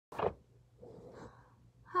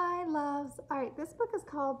loves, all right, this book is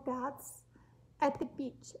called Bats at the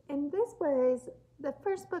Beach. And this was the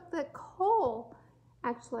first book that Cole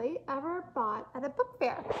actually ever bought at a book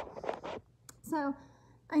fair. So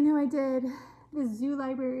I know I did the zoo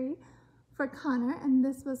library for Connor, and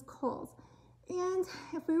this was Cole's. And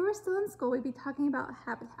if we were still in school, we'd be talking about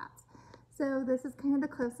habitats. So this is kind of the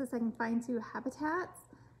closest I can find to habitats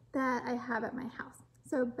that I have at my house.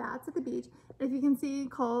 So Bats at the Beach. If you can see,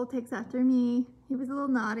 Cole takes after me. He was a little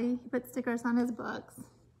naughty. He put stickers on his books.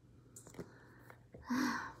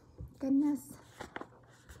 Goodness.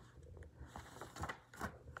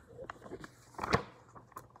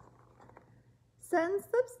 Sun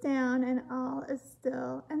slips down and all is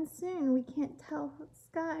still, and soon we can't tell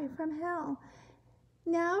sky from hell.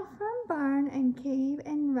 Now from barn and cave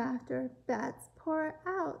and rafter, bats pour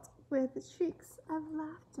out with shrieks of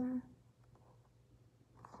laughter.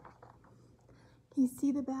 Can you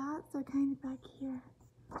see the bats? They're kind of back here.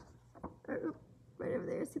 Or, right over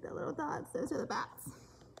there, see the little dots? Those are the bats.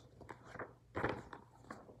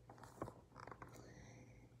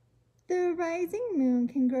 The rising moon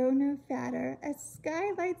can grow no fatter as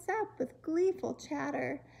sky lights up with gleeful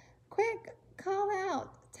chatter. Quick, call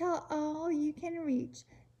out, tell all you can reach.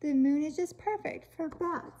 The moon is just perfect for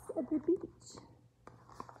bats at the beach.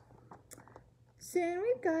 Soon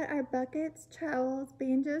we've got our buckets, trowels,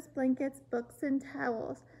 banjos, blankets, books, and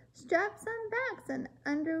towels. Straps on backs and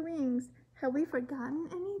under wings. Have we forgotten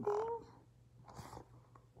anything?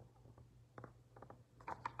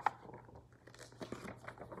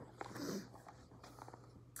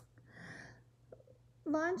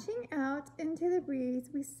 Launching out into the breeze,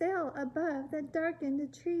 we sail above the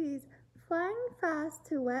darkened trees, flying fast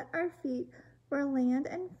to wet our feet where land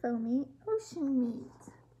and foamy ocean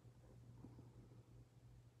meet.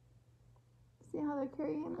 See how they're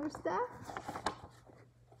carrying their stuff?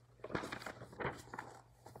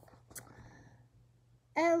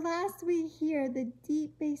 At last we hear the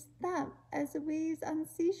deep bass thump as the waves on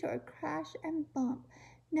seashore crash and bump.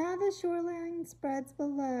 Now the shoreline spreads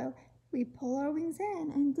below. We pull our wings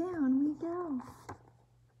in and down we go.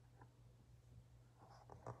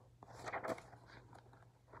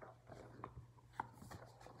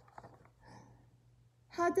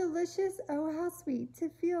 How delicious, oh how sweet, to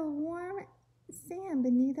feel warm sand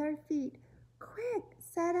beneath our feet. Quick,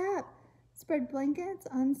 set up, spread blankets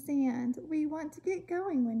on sand. We want to get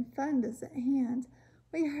going when fun is at hand.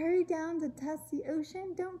 We hurry down to test the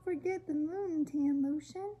ocean. Don't forget the moon tan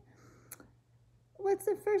lotion. What's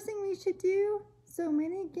the first thing we should do? So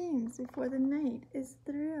many games before the night is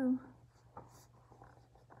through.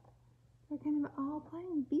 We're kind of all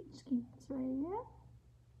playing beach games, right?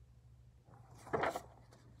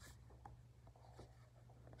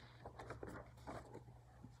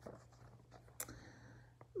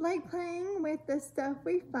 Like playing with the stuff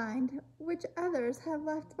we find, which others have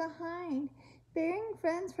left behind. Bearing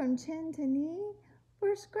friends from chin to knee,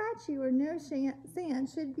 or scratchy where no sand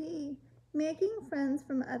should be. Making friends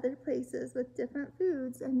from other places with different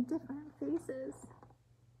foods and different faces.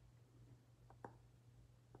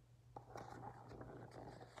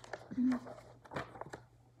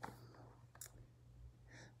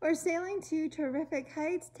 Or sailing to terrific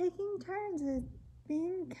heights, taking turns as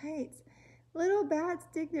being kites. Little bats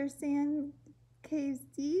dig their sand caves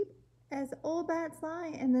deep as old bats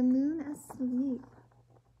lie in the moon asleep.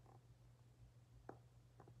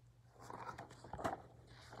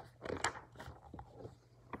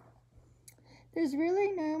 There's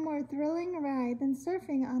really no more thrilling ride than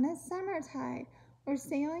surfing on a summer tide or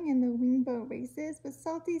sailing in the wingboat races with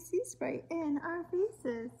salty sea spray in our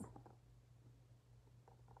faces.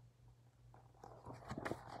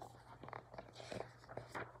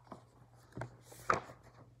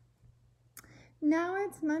 Now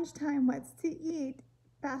it's munch time, what's to eat?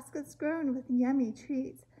 Baskets grown with yummy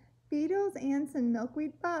treats. Beetles, ants, and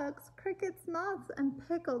milkweed bugs, crickets, moths, and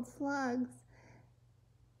pickled slugs.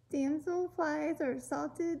 Damselflies or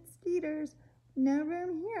salted skeeters, no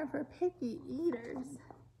room here for picky eaters.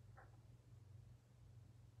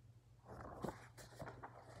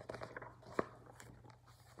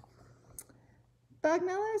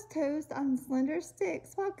 Bugmallows toast on slender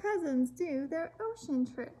sticks while cousins do their ocean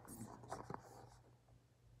tricks.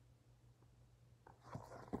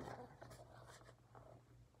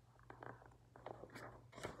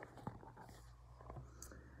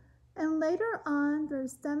 And later on, their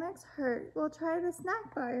stomachs hurt, we'll try the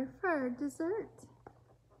snack bar for dessert.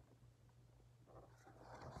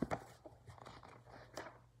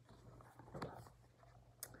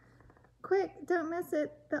 Quick, don't miss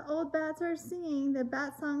it. The old bats are singing the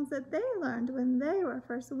bat songs that they learned when they were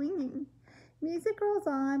first winging. Music rolls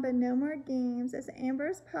on, but no more games as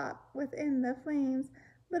embers pop within the flames.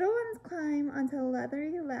 Little ones climb onto a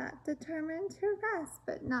leathery lap, determined to rest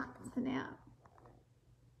but not to nap.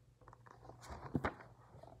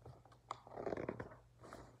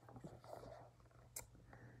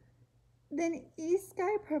 Then east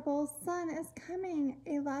sky purple, sun is coming,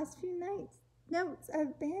 a last few notes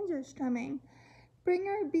of banjo strumming. Bring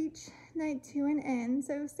our beach night to an end,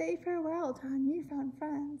 so say farewell to our newfound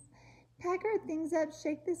friends. Pack our things up,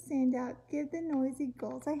 shake the sand out, give the noisy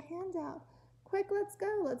gulls a handout. Quick, let's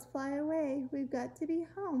go, let's fly away. We've got to be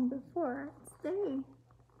home before it's day.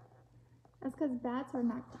 That's because bats are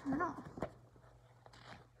nocturnal.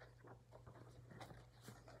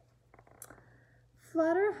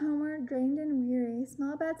 Flutter homeward, drained and weary.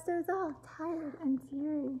 Small bats doze off, tired and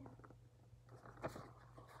teary.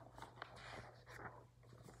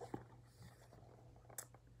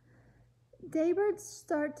 Daybirds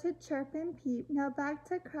start to chirp and peep. Now back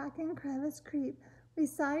to crack and crevice creep. We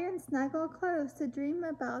sigh and snuggle close to dream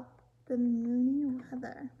about the moony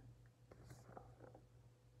weather.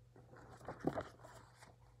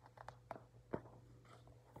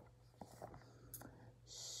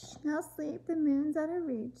 Now sleep, the moon's out of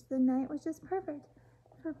reach. The night was just perfect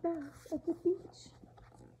for baths at the beach.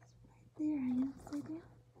 Right there, I am. Stay down.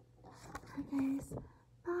 Alright, guys.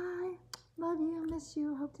 Bye. Love you. Miss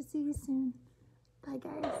you. Hope to see you soon. Bye,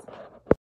 guys.